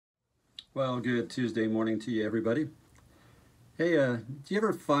Well, good Tuesday morning to you, everybody. Hey, do you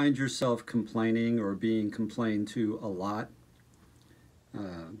ever find yourself complaining or being complained to a lot?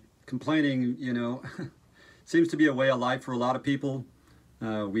 Complaining, seems to be a way of life for a lot of people.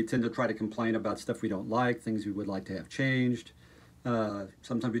 We tend to try to complain about stuff we don't like, things we would like to have changed.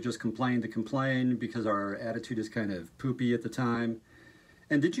 Sometimes we just complain to complain because our attitude is kind of poopy at the time.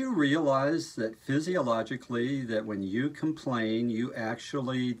 And did you realize that physiologically, that when you complain, you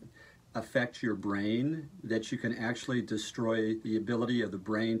actually affect your brain, that you can actually destroy the ability of the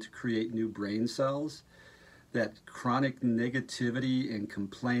brain to create new brain cells, that chronic negativity and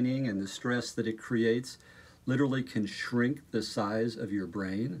complaining and the stress that it creates literally can shrink the size of your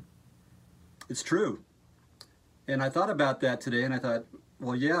brain? It's true. And I thought about that today and I thought,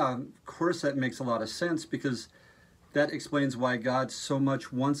 well, yeah, of course that makes a lot of sense, because that explains why God so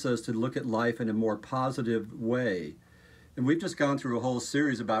much wants us to look at life in a more positive way. And we've just gone through a whole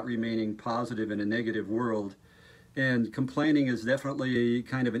series about remaining positive in a negative world. And complaining is definitely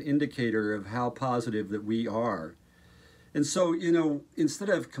kind of an indicator of how positive that we are. And so, instead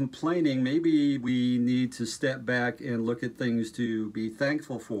of complaining, maybe we need to step back and look at things to be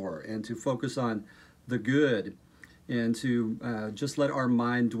thankful for and to focus on the good and to just let our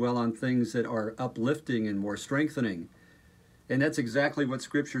mind dwell on things that are uplifting and more strengthening. And that's exactly what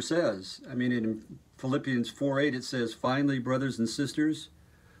Scripture says. I mean, in Philippians 4:8, it says, "Finally, brothers and sisters,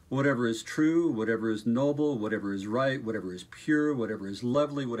 whatever is true, whatever is noble, whatever is right, whatever is pure, whatever is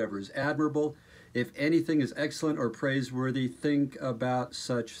lovely, whatever is admirable, if anything is excellent or praiseworthy, think about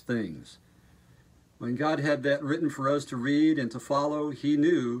such things." When God had that written for us to read and to follow, He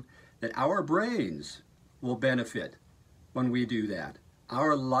knew that our brains will benefit when we do that.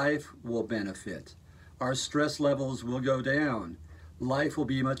 Our life will benefit. Our stress levels will go down. Life will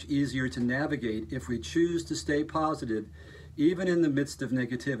be much easier to navigate if we choose to stay positive, even in the midst of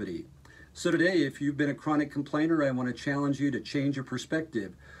negativity. So today, if you've been a chronic complainer, I want to challenge you to change your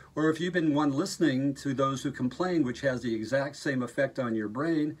perspective. Or if you've been one listening to those who complain, which has the exact same effect on your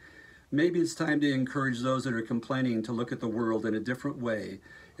brain, maybe it's time to encourage those that are complaining to look at the world in a different way,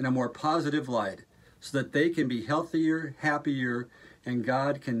 in a more positive light, so that they can be healthier, happier, and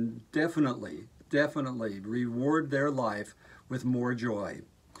God can definitely reward their life with more joy.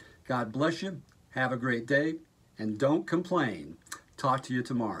 God bless you. Have a great day. And don't complain. Talk to you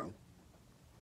tomorrow.